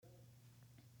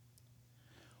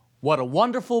What a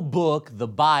wonderful book the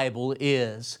Bible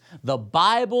is. The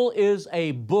Bible is a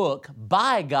book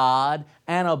by God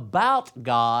and about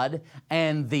God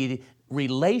and the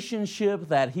relationship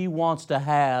that He wants to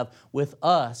have with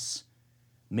us,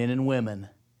 men and women.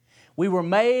 We were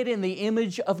made in the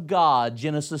image of God,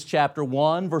 Genesis chapter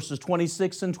 1, verses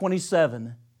 26 and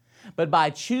 27. But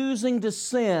by choosing to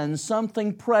sin,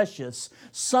 something precious,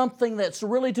 something that's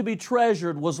really to be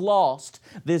treasured was lost.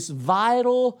 This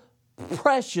vital,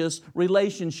 precious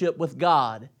relationship with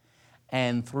God.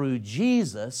 And through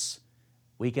Jesus,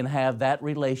 we can have that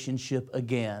relationship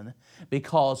again.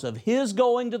 Because of His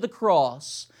going to the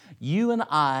cross, you and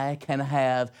I can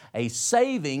have a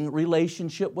saving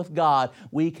relationship with God.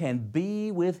 We can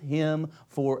be with Him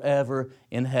forever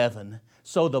in heaven.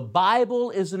 So the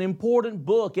Bible is an important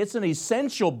book. It's an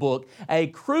essential book, a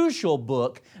crucial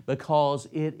book, because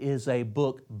it is a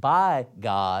book by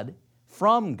God,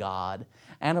 from God,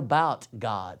 and about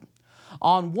God.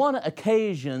 On one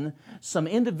occasion, some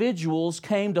individuals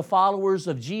came to followers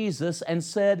of Jesus and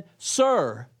said,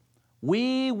 "Sir,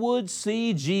 we would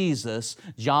see Jesus,"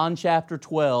 John chapter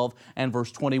 12 and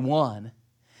verse 21.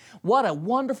 What a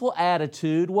wonderful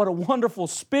attitude, what a wonderful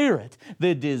spirit,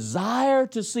 the desire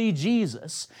to see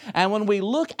Jesus. And when we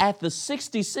look at the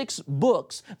 66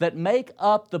 books that make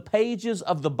up the pages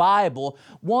of the Bible,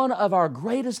 one of our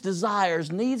greatest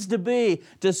desires needs to be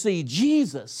to see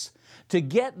Jesus, to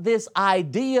get this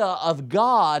idea of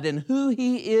God and who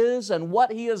He is and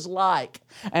what He is like,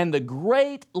 and the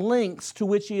great lengths to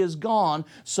which He has gone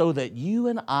so that you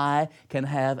and I can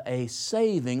have a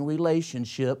saving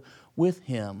relationship with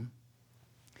Him.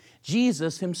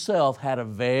 Jesus Himself had a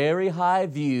very high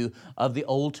view of the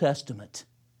Old Testament.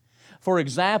 For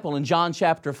example, in John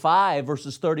chapter 5,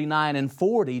 verses 39 and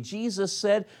 40, Jesus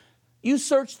said, "You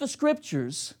search the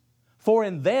Scriptures, for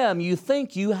in them you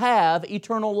think you have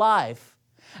eternal life."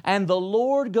 And the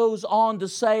Lord goes on to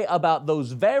say about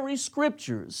those very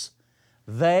Scriptures,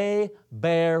 "They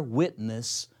bear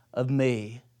witness of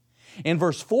me." In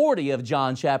verse 40 of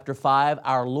John chapter 5,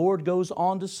 our Lord goes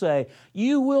on to say,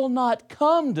 "You will not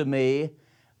come to me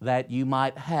that you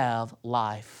might have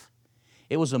life."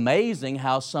 It was amazing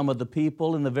how some of the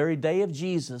people in the very day of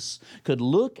Jesus could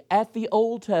look at the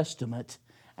Old Testament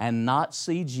and not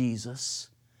see Jesus.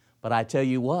 But I tell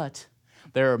you what,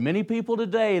 there are many people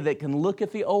today that can look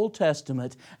at the Old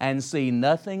Testament and see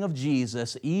nothing of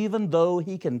Jesus, even though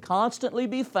He can constantly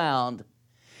be found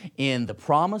in the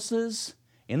promises,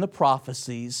 in the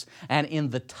prophecies, and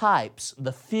in the types,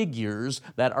 the figures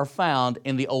that are found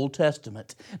in the Old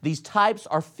Testament. These types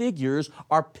or figures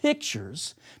are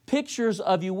pictures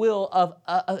of, if you will,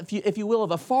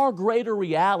 of a far greater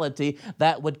reality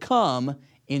that would come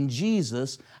in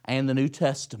Jesus and the New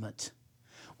Testament.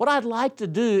 What I'd like to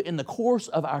do in the course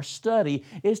of our study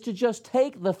is to just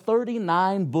take the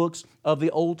 39 books of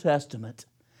the Old Testament,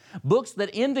 books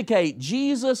that indicate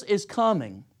Jesus is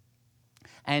coming,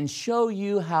 and show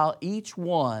you how each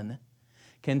one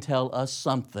can tell us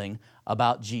something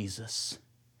about Jesus.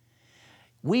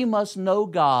 We must know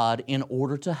God in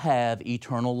order to have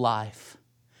eternal life.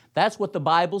 That's what the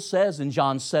Bible says in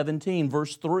John 17,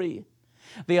 verse 3.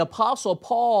 The Apostle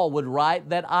Paul would write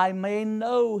that I may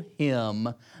know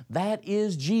Him, that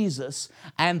is Jesus,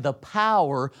 and the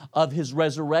power of His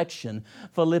resurrection,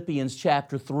 Philippians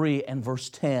chapter 3 and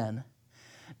verse 10.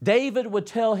 David would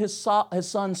tell his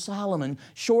son Solomon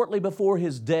shortly before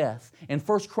his death in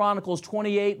 1 Chronicles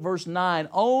 28 verse 9,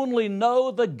 "Only know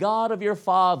the God of your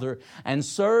father and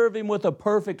serve Him with a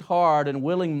perfect heart and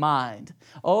willing mind."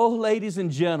 Oh, ladies and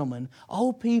gentlemen,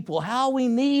 oh people, how we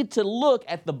need to look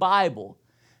at the Bible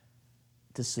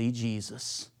to see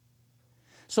Jesus.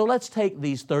 So let's take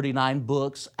these 39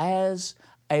 books as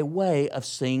a way of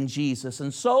seeing Jesus.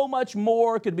 And so much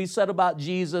more could be said about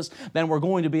Jesus than we're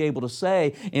going to be able to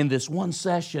say in this one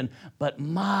session. But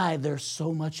there's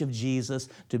so much of Jesus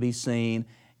to be seen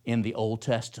in the Old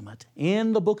Testament.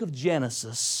 In the book of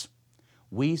Genesis,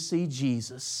 we see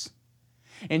Jesus.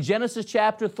 In Genesis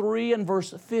chapter 3 and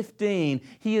verse 15,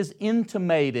 He is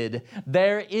intimated.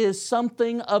 There is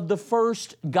something of the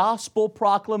first gospel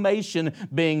proclamation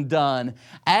being done.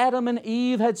 Adam and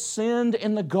Eve had sinned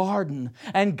in the garden,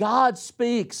 and God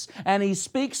speaks, and He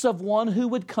speaks of one who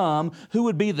would come, who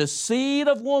would be the seed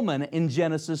of woman in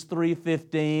Genesis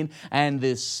 3:15, and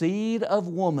this seed of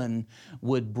woman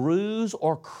would bruise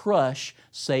or crush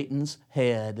Satan's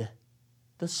head,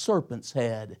 the serpent's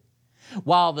head.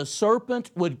 While the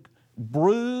serpent would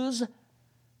bruise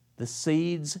the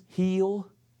seed's heel,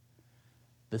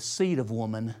 the seed of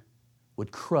woman would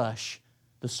crush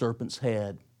the serpent's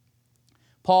head.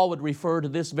 Paul would refer to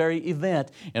this very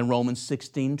event in Romans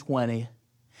 16:20.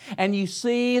 And you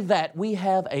see that we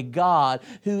have a God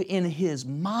who in His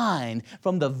mind,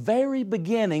 from the very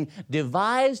beginning,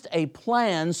 devised a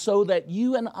plan so that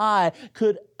you and I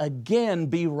could again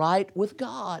be right with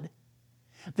God.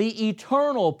 The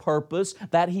eternal purpose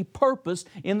that He purposed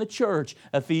in the church,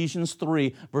 Ephesians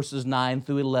 3, verses 9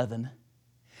 through 11.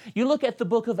 You look at the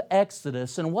book of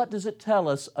Exodus, and what does it tell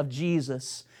us of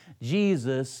Jesus?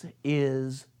 Jesus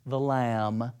is the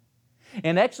Lamb.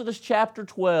 In Exodus chapter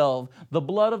 12, the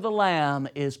blood of the Lamb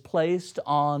is placed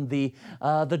on the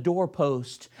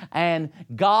doorpost, and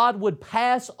God would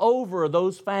pass over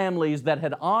those families that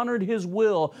had honored His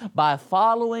will by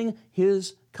following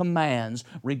His commands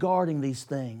regarding these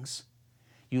things.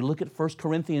 You look at 1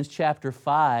 Corinthians chapter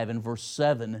 5 and verse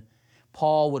 7,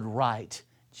 Paul would write,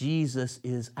 Jesus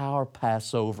is our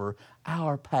Passover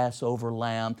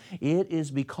lamb. It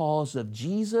is because of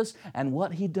Jesus and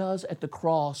what He does at the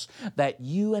cross that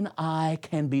you and I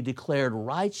can be declared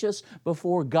righteous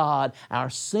before God. Our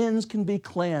sins can be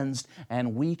cleansed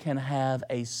and we can have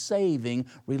a saving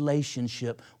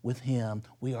relationship with Him.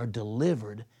 We are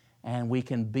delivered and we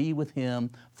can be with Him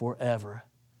forever.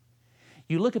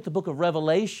 You look at the book of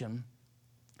Revelation,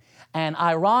 and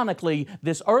ironically,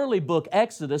 this early book,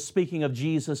 Exodus, speaking of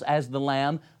Jesus as the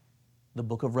Lamb, the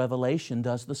book of Revelation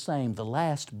does the same, the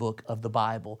last book of the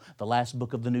Bible, the last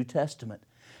book of the New Testament.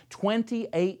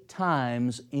 28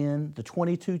 times in the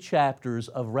 22 chapters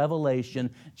of Revelation,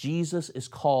 Jesus is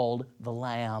called the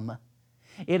Lamb.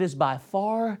 It is by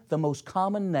far the most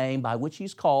common name by which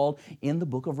He's called in the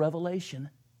book of Revelation.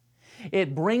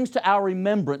 It brings to our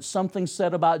remembrance something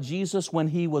said about Jesus when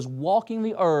He was walking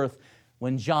the earth,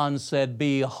 when John said,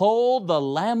 "Behold the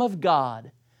Lamb of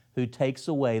God who takes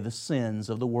away the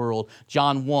sins of the world."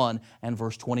 John 1 and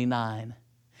verse 29.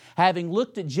 Having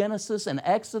looked at Genesis and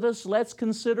Exodus, let's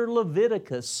consider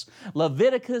Leviticus.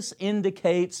 Leviticus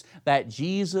indicates that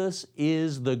Jesus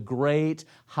is the great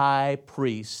high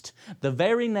priest. The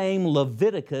very name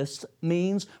Leviticus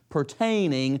means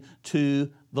pertaining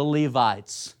to the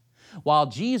Levites. While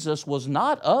Jesus was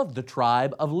not of the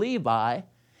tribe of Levi,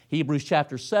 Hebrews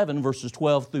chapter 7, verses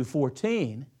 12 through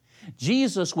 14,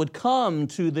 Jesus would come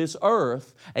to this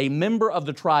earth, a member of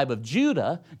the tribe of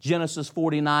Judah, Genesis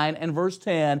 49 and verse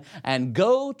 10, and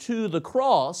go to the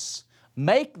cross,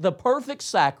 make the perfect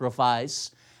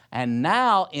sacrifice, and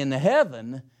now in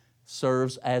heaven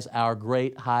serves as our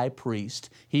great high priest.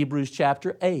 Hebrews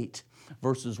chapter 8,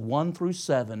 verses 1 through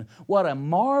 7. What a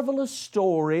marvelous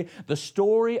story the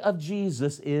story of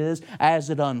Jesus is as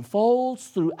it unfolds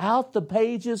throughout the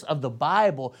pages of the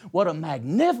Bible. What a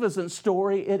magnificent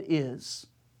story it is.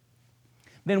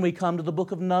 Then we come to the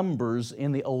book of Numbers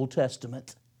in the Old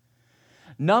Testament.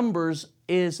 Numbers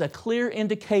is a clear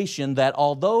indication that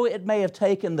although it may have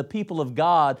taken the people of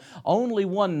God only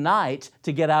one night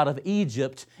to get out of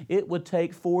Egypt, it would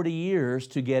take 40 years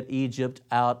to get Egypt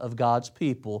out of God's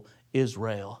people,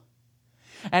 Israel.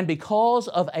 And because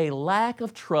of a lack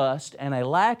of trust and a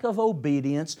lack of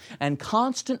obedience and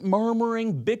constant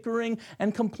murmuring, bickering,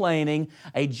 and complaining,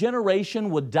 a generation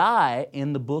would die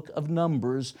in the book of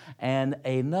Numbers, and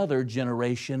another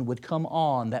generation would come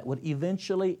on that would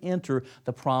eventually enter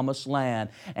the promised land.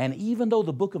 And even though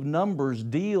the book of Numbers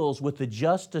deals with the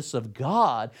justice of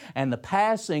God and the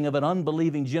passing of an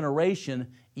unbelieving generation,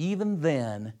 even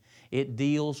then, it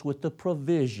deals with the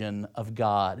provision of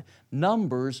God.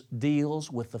 Numbers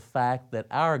deals with the fact that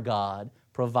our God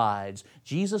provides.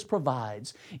 Jesus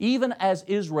provides. Even as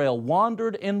Israel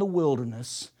wandered in the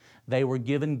wilderness, they were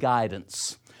given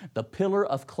guidance. The pillar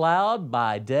of cloud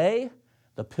by day,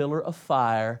 the pillar of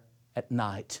fire at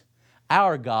night.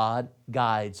 Our God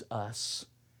guides us.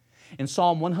 In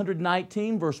Psalm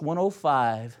 119, verse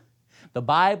 105, the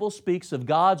Bible speaks of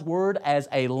God's Word as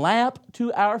a lamp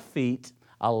to our feet,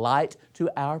 a light to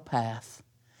our path.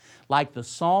 Like the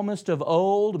psalmist of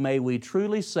old, may we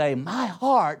truly say, "My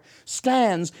heart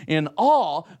stands in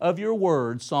awe of your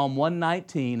word," Psalm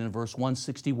 119 and verse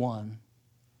 161.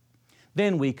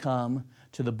 Then we come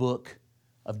to the book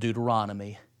of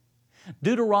Deuteronomy.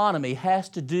 Deuteronomy has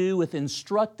to do with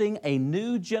instructing a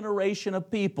new generation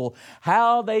of people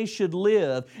how they should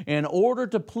live in order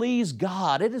to please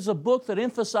God. It is a book that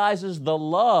emphasizes the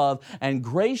love and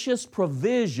gracious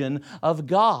provision of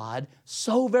God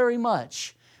so very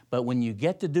much. But when you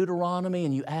get to Deuteronomy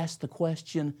and you ask the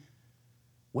question,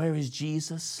 where is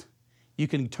Jesus? You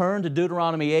can turn to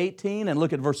Deuteronomy 18 and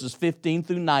look at verses 15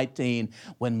 through 19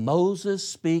 when Moses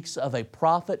speaks of a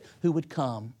prophet who would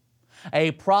come.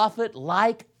 A prophet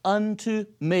like unto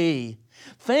me.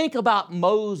 Think about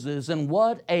Moses and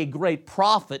what a great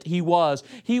prophet he was.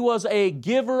 He was a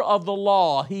giver of the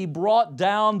law. He brought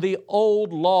down the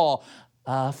old law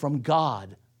from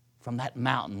God. from that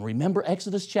mountain. Remember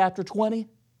Exodus chapter 20?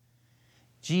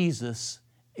 Jesus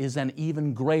is an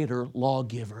even greater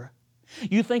lawgiver.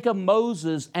 You think of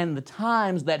Moses and the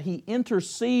times that he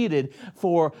interceded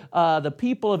for the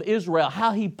people of Israel,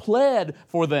 how he pled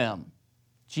for them.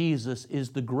 Jesus is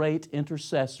the great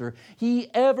intercessor.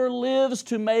 He ever lives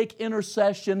to make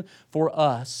intercession for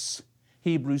us.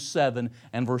 Hebrews 7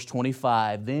 and verse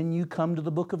 25. Then you come to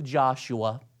the book of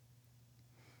Joshua.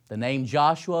 The name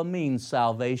Joshua means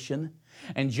salvation.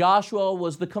 And Joshua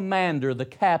was the commander, the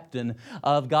captain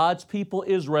of God's people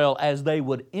Israel as they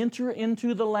would enter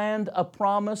into the land of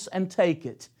promise and take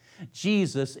it.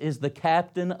 Jesus is the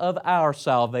captain of our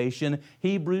salvation,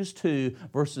 Hebrews 2,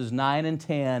 verses 9 and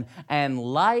 10. And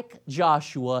like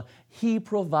Joshua, He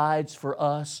provides for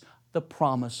us the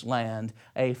promised land,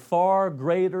 a far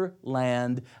greater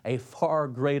land, a far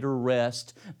greater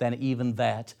rest than even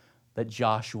that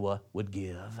Joshua would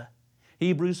give.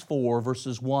 Hebrews 4,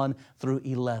 verses 1 through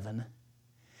 11.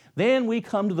 Then we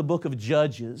come to the book of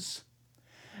Judges.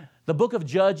 The book of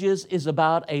Judges is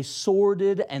about a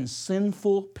sordid and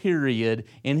sinful period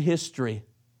in history,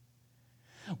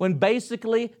 when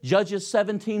basically Judges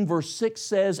 17 verse 6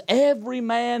 says, every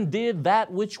man did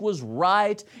that which was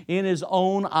right in his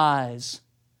own eyes.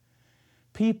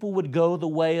 People would go the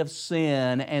way of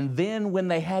sin, and then when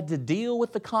they had to deal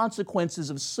with the consequences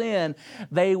of sin,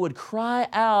 they would cry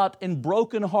out in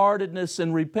brokenheartedness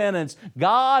and repentance,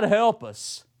 God help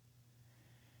us.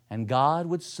 And God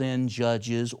would send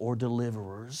judges or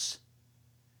deliverers.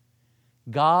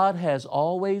 God has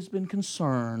always been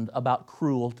concerned about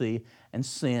cruelty and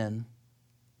sin.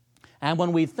 And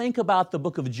when we think about the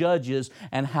book of Judges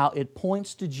and how it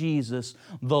points to Jesus,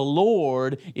 the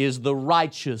Lord is the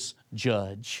righteous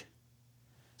judge.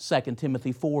 2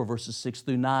 Timothy 4, verses 6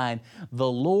 through 9,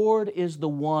 the Lord is the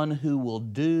one who will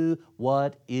do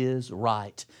what is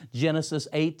right. Genesis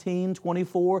 18,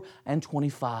 24 and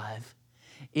 25.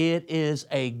 It is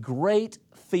a great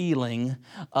feeling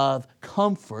of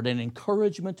comfort and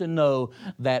encouragement to know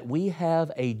that we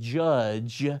have a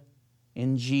judge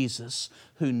in Jesus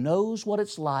who knows what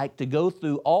it's like to go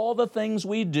through all the things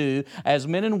we do as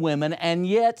men and women, and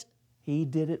yet He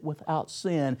did it without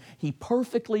sin. He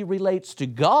perfectly relates to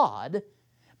God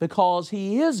because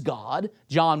He is God,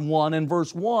 John 1 and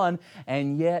verse 1,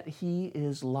 and yet He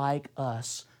is like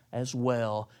us as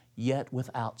well, yet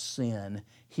without sin.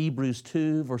 Hebrews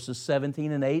 2, verses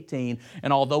 17 and 18.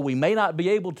 And although we may not be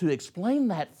able to explain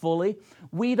that fully,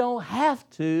 we don't have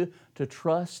to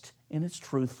trust in its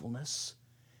truthfulness.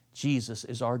 Jesus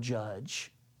is our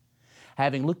judge.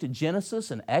 Having looked at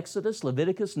Genesis and Exodus,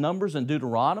 Leviticus, Numbers, and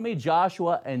Deuteronomy,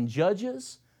 Joshua and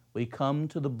Judges, we come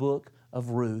to the book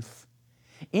of Ruth.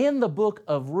 In the book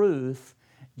of Ruth,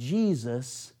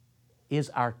 Jesus is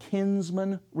our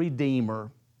kinsman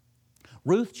redeemer.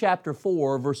 Ruth chapter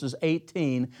 4, verses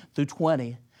 18 through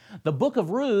 20. The book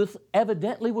of Ruth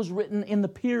evidently was written in the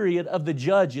period of the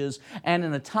Judges, and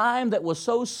in a time that was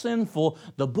so sinful,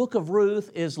 the book of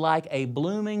Ruth is like a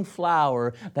blooming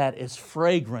flower that is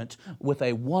fragrant with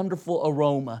a wonderful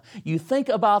aroma. You think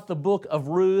about the book of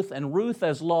Ruth, and Ruth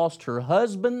has lost her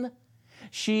husband.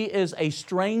 She is a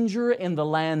stranger in the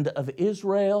land of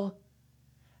Israel,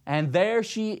 and there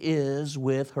she is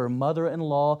with her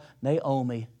mother-in-law,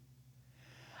 Naomi.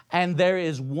 And there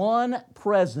is one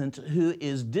present who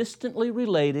is distantly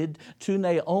related to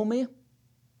Naomi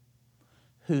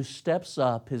who steps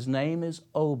up. His name is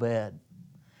Boaz,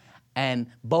 and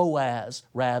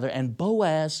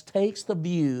Boaz takes the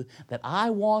view that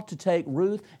I want to take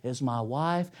Ruth as my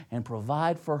wife and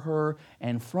provide for her.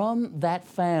 And from that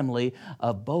family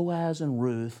of Boaz and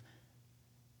Ruth,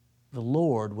 the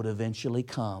Lord would eventually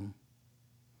come.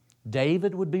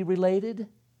 David would be related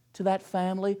to that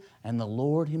family, and the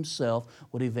Lord Himself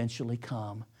would eventually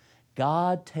come.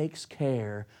 God takes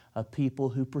care of people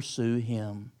who pursue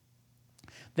Him.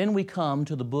 Then we come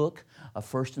to the book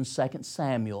of 1 and 2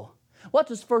 Samuel. What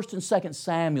does 1 and 2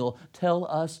 Samuel tell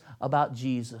us about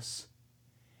Jesus?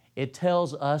 It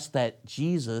tells us that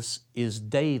Jesus is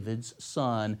David's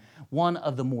son. One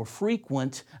of the more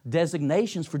frequent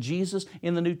designations for Jesus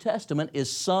in the New Testament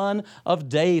is Son of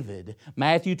David.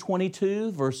 Matthew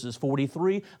 22, verses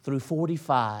 43 through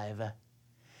 45.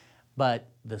 But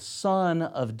the Son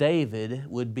of David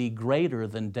would be greater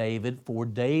than David, for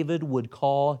David would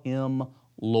call Him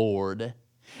Lord.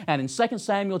 And in 2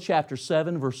 Samuel chapter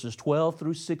 7, verses 12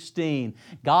 through 16,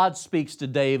 God speaks to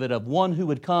David of one who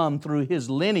would come through his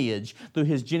lineage, through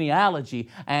his genealogy,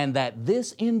 and that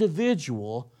this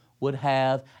individual would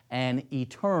have an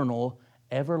eternal,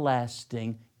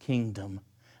 everlasting kingdom.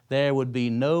 There would be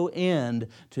no end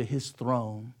to his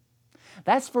throne.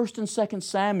 That's 1st and 2nd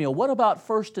Samuel. What about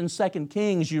 1st and 2nd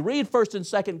Kings? You read 1st and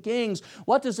 2nd Kings,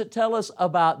 what does it tell us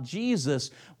about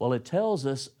Jesus? Well, it tells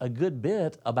us a good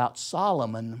bit about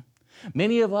Solomon.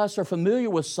 Many of us are familiar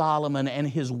with Solomon and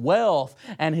his wealth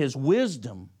and his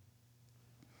wisdom.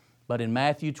 But in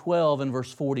Matthew 12 and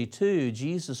verse 42,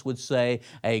 Jesus would say,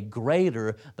 a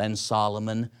greater than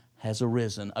Solomon has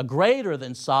arisen. A greater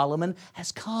than Solomon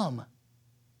has come.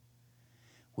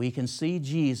 We can see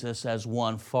Jesus as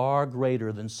one far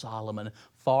greater than Solomon,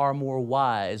 far more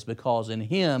wise, because in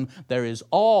Him there is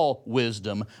all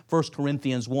wisdom. 1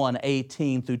 Corinthians 1,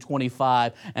 18 through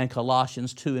 25, and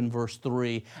Colossians 2 and verse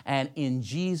 3. And in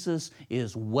Jesus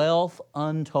is wealth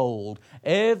untold.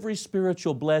 Every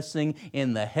spiritual blessing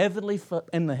in the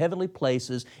heavenly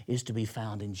places is to be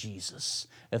found in Jesus.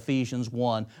 Ephesians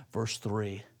 1, verse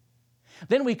 3.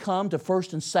 Then we come to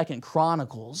 1st and 2nd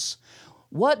Chronicles.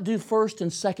 What do 1st and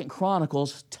 2nd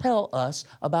Chronicles tell us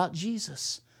about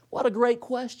Jesus? What a great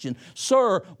question.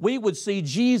 Sir, we would see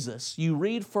Jesus. You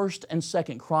read 1st and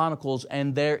 2nd Chronicles,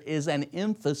 and there is an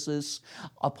emphasis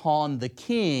upon the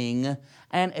king,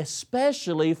 and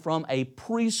especially from a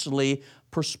priestly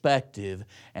perspective.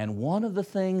 And one of the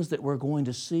things that we're going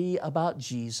to see about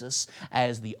Jesus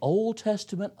as the Old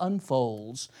Testament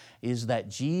unfolds is that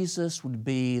Jesus would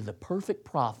be the perfect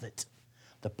prophet,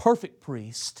 the perfect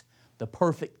priest, the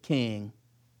perfect king.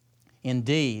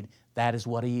 Indeed, that is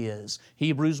what He is.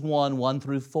 Hebrews 1, 1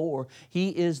 through 4. He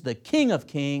is the King of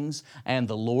kings and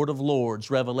the Lord of lords.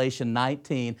 Revelation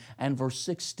 19 and verse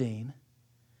 16.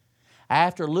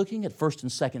 After looking at 1st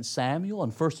and 2nd Samuel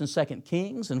and 1st and 2nd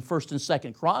Kings and 1st and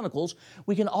 2nd Chronicles,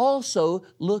 we can also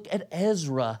look at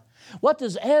Ezra. What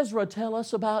does Ezra tell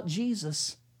us about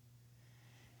Jesus?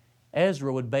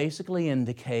 Ezra would basically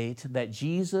indicate that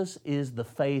Jesus is the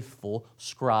faithful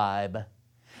scribe.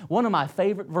 One of my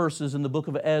favorite verses in the book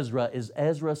of Ezra is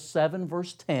Ezra 7,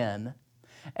 verse 10.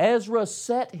 Ezra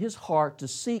set his heart to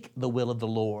seek the will of the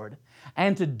Lord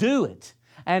and to do it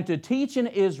and to teach in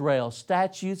Israel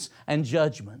statutes and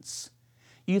judgments.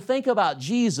 You think about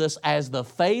Jesus as the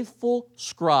faithful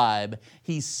scribe.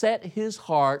 He set his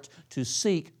heart to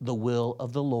seek the will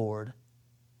of the Lord.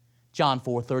 John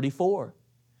 4:34.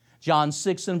 John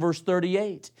 6 and verse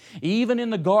 38. Even in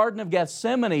the Garden of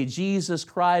Gethsemane, Jesus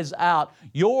cries out,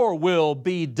 "Your will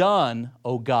be done,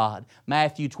 O God."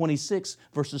 Matthew 26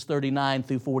 verses 39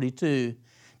 through 42.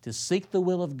 To seek the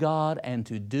will of God and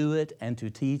to do it and to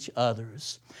teach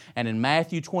others. And in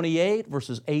Matthew 28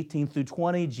 verses 18 through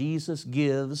 20, Jesus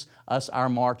gives us our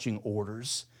marching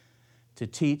orders to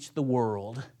teach the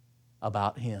world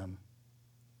about Him.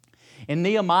 In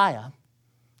Nehemiah,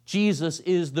 Jesus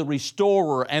is the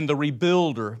restorer and the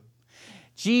rebuilder.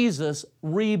 Jesus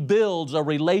rebuilds a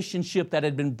relationship that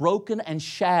had been broken and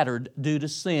shattered due to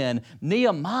sin.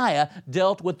 Nehemiah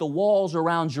dealt with the walls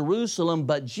around Jerusalem,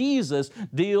 but Jesus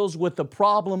deals with the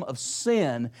problem of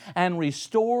sin and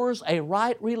restores a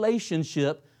right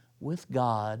relationship with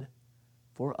God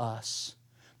for us.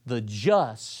 The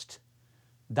just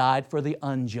died for the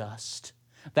unjust,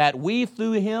 that we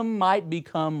through Him might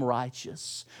become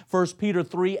righteous. 1 Peter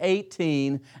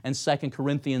 3:18 and 2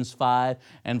 Corinthians 5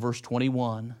 and verse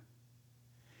 21.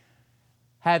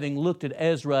 Having looked at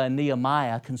Ezra and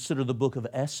Nehemiah, consider the book of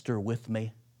Esther with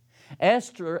me.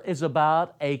 Esther is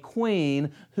about a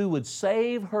queen who would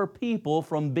save her people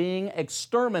from being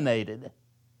exterminated.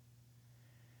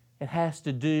 It has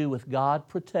to do with God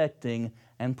protecting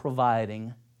and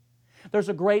providing. There's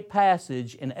a great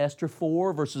passage in Esther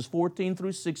 4, verses 14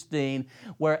 through 16,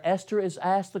 where Esther is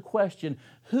asked the question,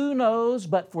 "Who knows,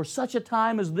 but for such a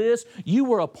time as this, you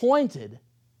were appointed."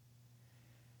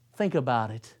 Think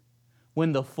about it.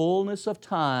 When the fullness of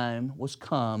time was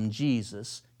come,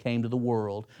 Jesus came to the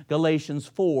world. Galatians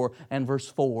 4 and verse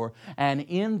 4. And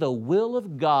in the will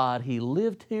of God, He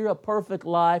lived here a perfect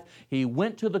life. He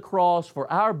went to the cross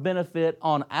for our benefit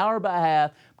on our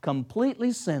behalf,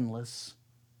 completely sinless.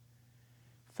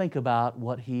 Think about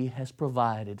what He has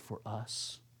provided for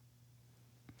us.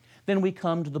 Then we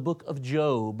come to the book of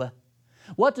Job.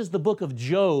 What does the book of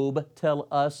Job tell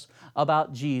us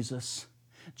about Jesus?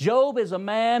 Job is a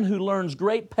man who learns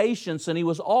great patience, and he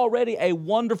was already a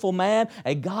wonderful man,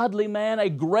 a godly man, a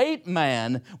great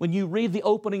man when you read the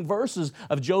opening verses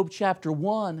of Job chapter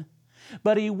 1.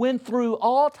 But he went through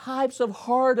all types of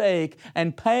heartache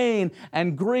and pain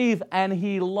and grief, and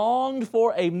he longed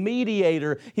for a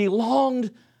mediator. He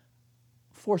longed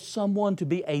for someone to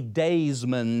be a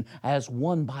daysman, as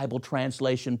one Bible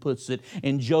translation puts it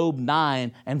in Job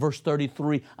 9 and verse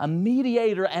 33. A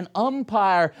mediator, an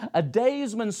umpire, a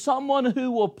daysman, someone who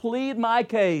will plead my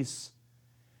case.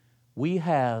 We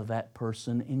have that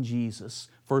person in Jesus.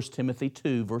 1 Timothy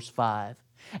 2, verse 5.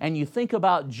 And you think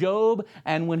about Job,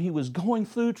 and when he was going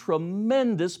through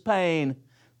tremendous pain,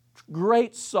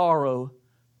 great sorrow,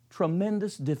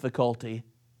 tremendous difficulty,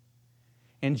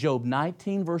 in Job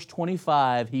 19, verse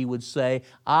 25, he would say,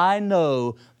 I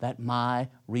know that my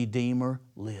Redeemer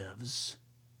lives.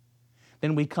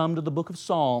 Then we come to the book of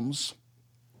Psalms.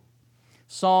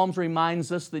 Psalms reminds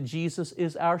us that Jesus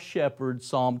is our shepherd.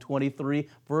 Psalm 23,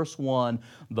 verse 1.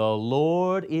 The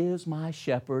Lord is my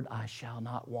shepherd, I shall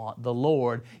not want. The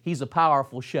Lord, He's a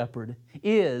powerful shepherd.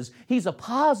 He's a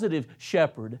positive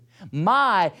shepherd.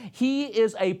 He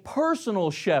is a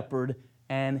personal shepherd,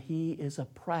 and He is a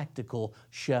practical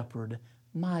shepherd.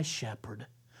 My shepherd.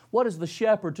 What is the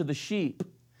shepherd to the sheep?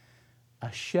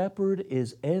 A shepherd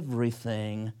is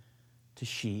everything to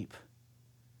sheep.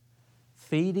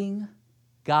 Feeding,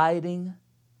 guiding,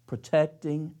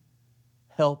 protecting,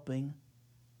 helping,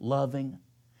 loving.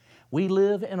 We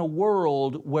live in a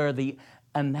world where the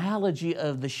analogy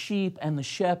of the sheep and the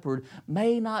shepherd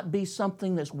may not be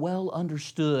something that's well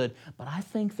understood, but I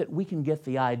think that we can get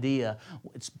the idea.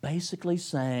 It's basically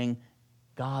saying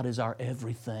God is our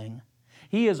everything.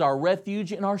 He is our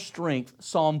refuge and our strength.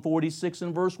 Psalm 46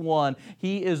 and verse 1.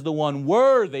 He is the one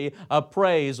worthy of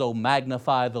praise. Oh,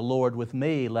 magnify the Lord with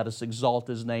me. Let us exalt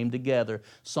His name together.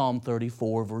 Psalm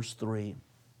 34 verse 3.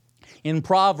 In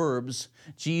Proverbs,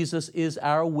 Jesus is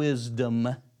our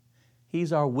wisdom.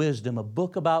 He's our wisdom, a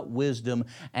book about wisdom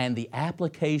and the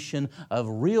application of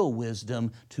real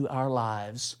wisdom to our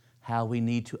lives, how we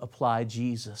need to apply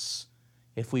Jesus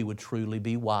if we would truly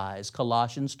be wise.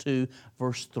 Colossians 2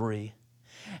 verse 3.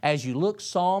 As you look,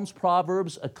 Psalms,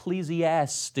 Proverbs,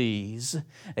 Ecclesiastes.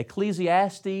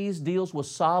 Ecclesiastes deals with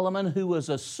Solomon, who was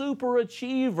a super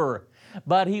achiever,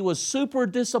 but he was super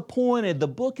disappointed. The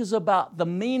book is about the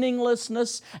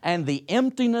meaninglessness and the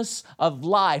emptiness of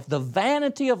life, the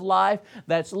vanity of life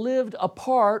that's lived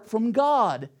apart from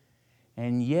God.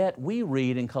 And yet we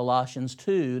read in Colossians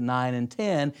 2, 9 and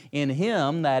 10, in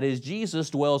Him, that is Jesus,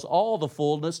 dwells all the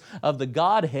fullness of the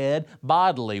Godhead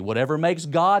bodily. Whatever makes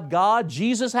God God,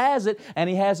 Jesus has it, and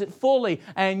He has it fully.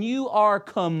 And you are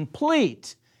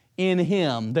complete in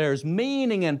Him. There's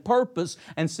meaning and purpose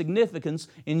and significance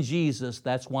in Jesus.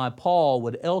 That's why Paul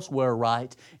would elsewhere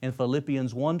write in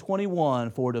Philippians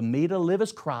 1:21, for to me to live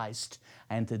is Christ,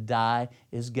 and to die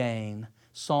is gain.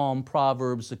 Psalm,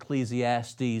 Proverbs,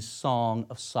 Ecclesiastes, Song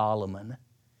of Solomon.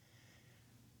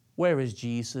 Where is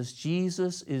Jesus?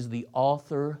 Jesus is the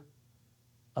author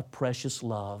of precious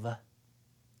love.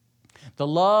 The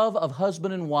love of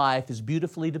husband and wife is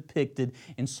beautifully depicted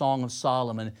in Song of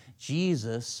Solomon.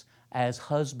 Jesus, as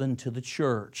husband to the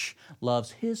church,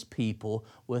 loves His people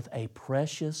with a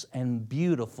precious and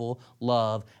beautiful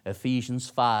love. Ephesians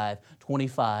 5,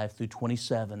 25 through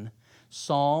 27.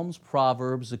 Psalms,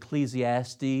 Proverbs,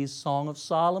 Ecclesiastes, Song of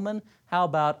Solomon. How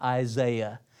about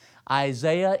Isaiah?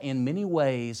 Isaiah, in many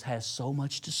ways, has so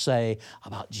much to say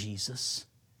about Jesus.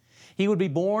 He would be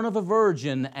born of a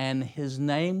virgin, and His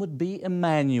name would be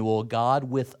Emmanuel, God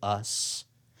with us.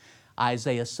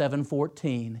 Isaiah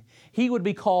 7:14. He would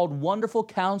be called Wonderful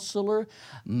Counselor,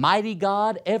 Mighty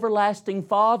God, Everlasting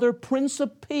Father, Prince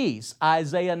of Peace.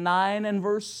 Isaiah 9 and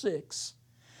verse 6.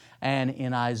 And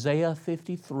in Isaiah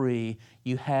 53,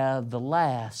 you have the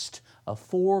last of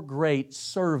 4 great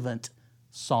servant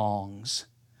songs.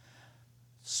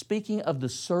 Speaking of the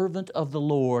servant of the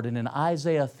Lord, and in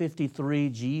Isaiah 53,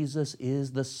 Jesus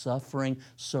is the suffering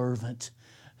servant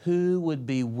who would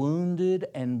be wounded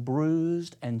and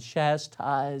bruised and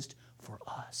chastised for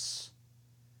us.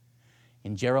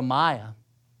 In Jeremiah,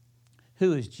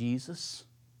 who is Jesus?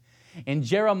 In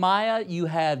Jeremiah, you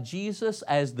have Jesus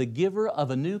as the giver of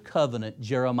a new covenant,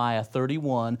 Jeremiah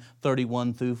 31,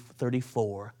 31 through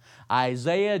 34.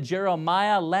 Isaiah,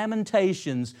 Jeremiah,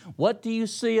 Lamentations. What do you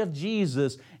see of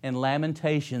Jesus in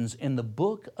Lamentations? In the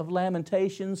book of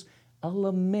Lamentations, a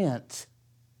lament.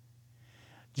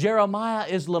 Jeremiah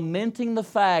is lamenting the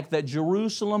fact that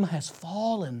Jerusalem has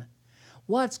fallen.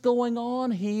 What's going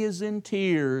on? He is in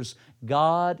tears.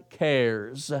 God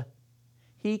cares.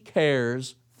 He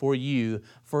cares for you.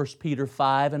 1 Peter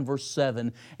 5 and verse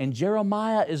 7. And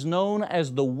Jeremiah is known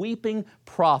as the weeping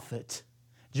prophet.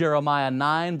 Jeremiah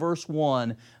 9 verse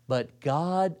 1. But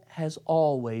God has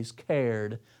always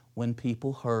cared when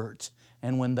people hurt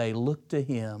and when they look to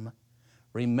Him.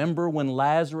 Remember when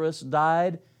Lazarus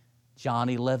died? John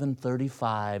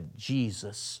 11:35.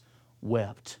 Jesus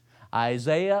wept.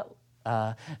 Isaiah,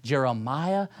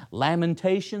 Jeremiah,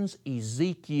 Lamentations,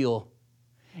 Ezekiel.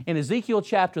 In Ezekiel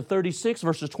chapter 36,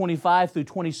 verses 25 through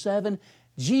 27,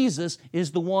 Jesus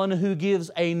is the one who gives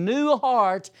a new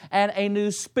heart and a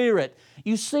new spirit.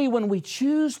 You see, when we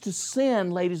choose to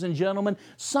sin, ladies and gentlemen,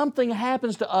 something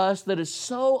happens to us that is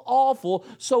so awful,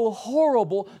 so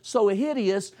horrible, so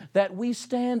hideous that we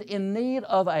stand in need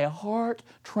of a heart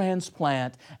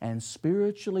transplant. And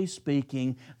spiritually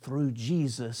speaking, through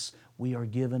Jesus, we are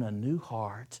given a new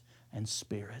heart and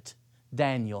spirit.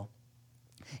 Daniel.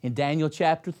 In Daniel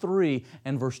chapter 3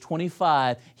 and verse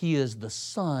 25, he is the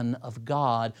Son of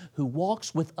God who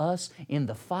walks with us in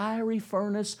the fiery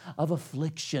furnace of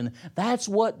affliction. That's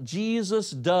what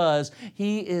Jesus does.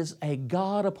 He is a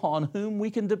God upon whom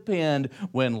we can depend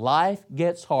when life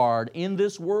gets hard. In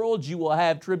this world you will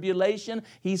have tribulation,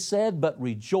 he said, but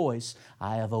rejoice,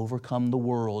 I have overcome the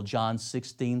world. John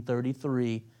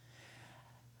 16:33.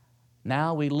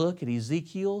 Now we look at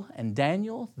Ezekiel and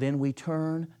Daniel, then we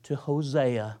turn to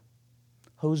Hosea.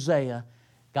 Hosea,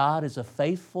 God is a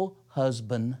faithful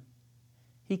husband.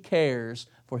 He cares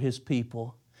for His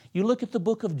people. You look at the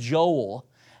book of Joel.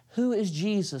 Who is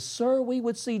Jesus? Sir, we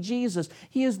would see Jesus.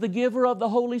 He is the giver of the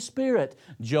Holy Spirit.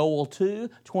 Joel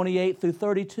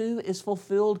 2:28-32 is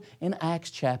fulfilled in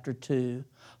Acts chapter 2.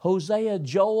 Hosea,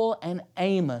 Joel, and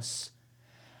Amos.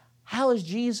 How is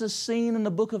Jesus seen in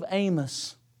the book of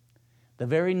Amos? The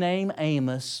very name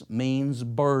Amos means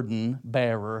burden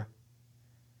bearer.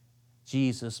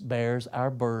 Jesus bears our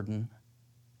burden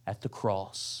at the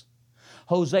cross.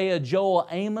 Hosea, Joel,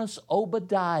 Amos,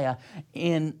 Obadiah.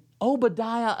 In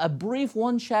Obadiah, a brief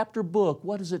one-chapter book,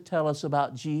 what does it tell us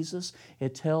about Jesus?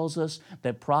 It tells us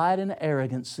that pride and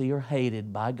arrogancy are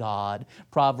hated by God.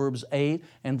 Proverbs 8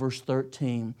 and verse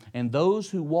 13. And those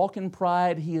who walk in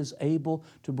pride, He is able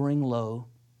to bring low.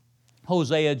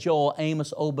 Hosea, Joel,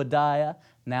 Amos, Obadiah,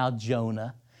 now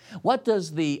Jonah. What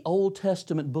does the Old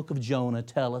Testament book of Jonah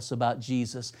tell us about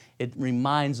Jesus? It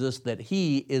reminds us that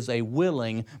He is a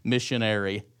willing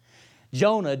missionary.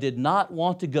 Jonah did not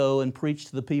want to go and preach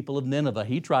to the people of Nineveh.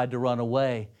 He tried to run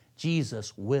away.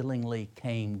 Jesus willingly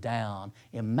came down.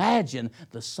 Imagine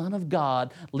the Son of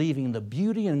God leaving the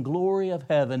beauty and glory of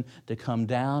heaven to come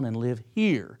down and live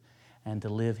here, and to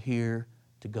live here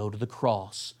to go to the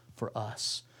cross for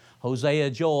us. Hosea,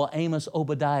 Joel, Amos,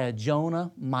 Obadiah,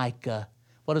 Jonah, Micah.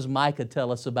 What does Micah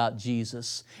tell us about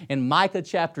Jesus? In Micah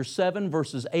chapter 7,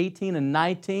 verses 18 and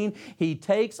 19, He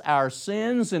takes our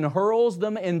sins and hurls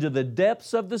them into the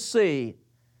depths of the sea.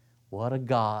 What a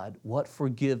God, what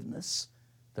forgiveness.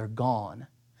 They're gone.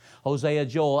 Hosea,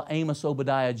 Joel, Amos,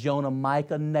 Obadiah, Jonah,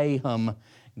 Micah, Nahum.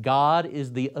 God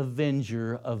is the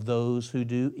avenger of those who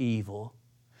do evil.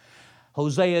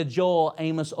 Hosea, Joel,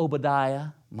 Amos, Obadiah,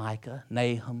 Micah,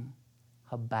 Nahum,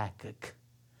 Habakkuk.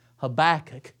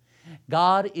 Habakkuk.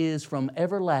 God is from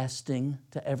everlasting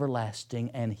to everlasting,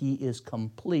 and He is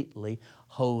completely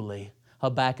holy.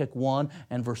 Habakkuk 1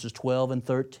 and verses 12 and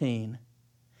 13.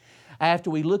 After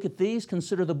we look at these,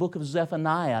 consider the book of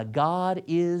Zephaniah. God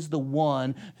is the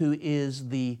one who is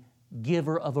the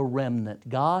giver of a remnant.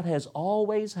 God has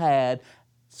always had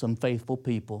some faithful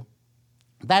people.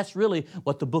 That's really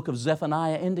what the book of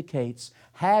Zephaniah indicates.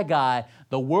 Haggai,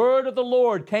 the word of the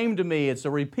Lord came to me. It's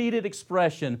a repeated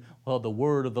expression. Well, the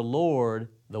word of the Lord,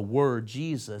 the word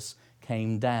Jesus,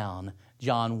 came down.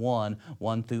 John 1,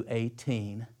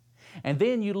 1-18. And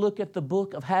then you look at the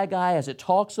book of Haggai as it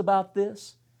talks about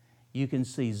this. You can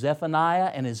see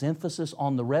Zephaniah and his emphasis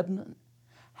on the remnant,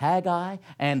 Haggai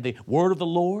and the word of the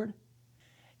Lord.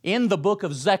 In the book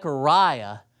of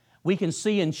Zechariah, we can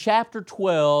see in chapter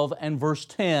 12 and verse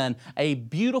 10 a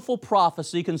beautiful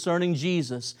prophecy concerning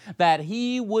Jesus, that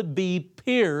He would be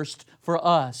pierced for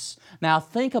us. Now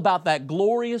think about that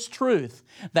glorious truth,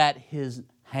 that His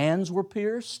hands were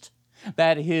pierced,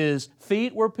 that His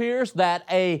feet were pierced, that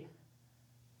a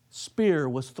spear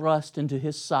was thrust into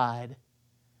His side.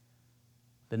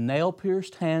 The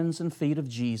nail-pierced hands and feet of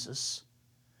Jesus,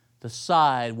 the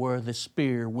side where the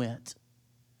spear went.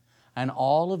 And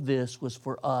all of this was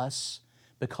for us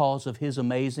because of His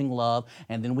amazing love.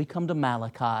 And then we come to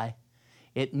Malachi.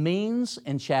 It means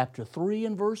in chapter 3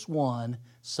 and verse 1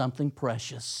 something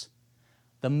precious.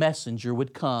 The messenger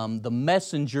would come, the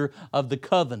messenger of the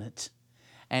covenant.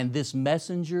 And this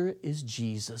messenger is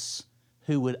Jesus,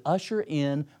 who would usher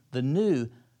in the new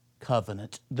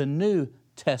covenant, the New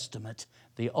Testament.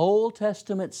 The Old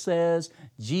Testament says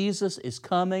Jesus is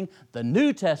coming. The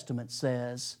New Testament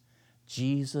says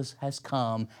Jesus has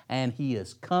come, and He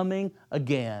is coming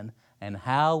again, and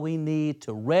how we need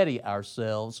to ready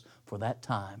ourselves for that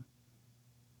time.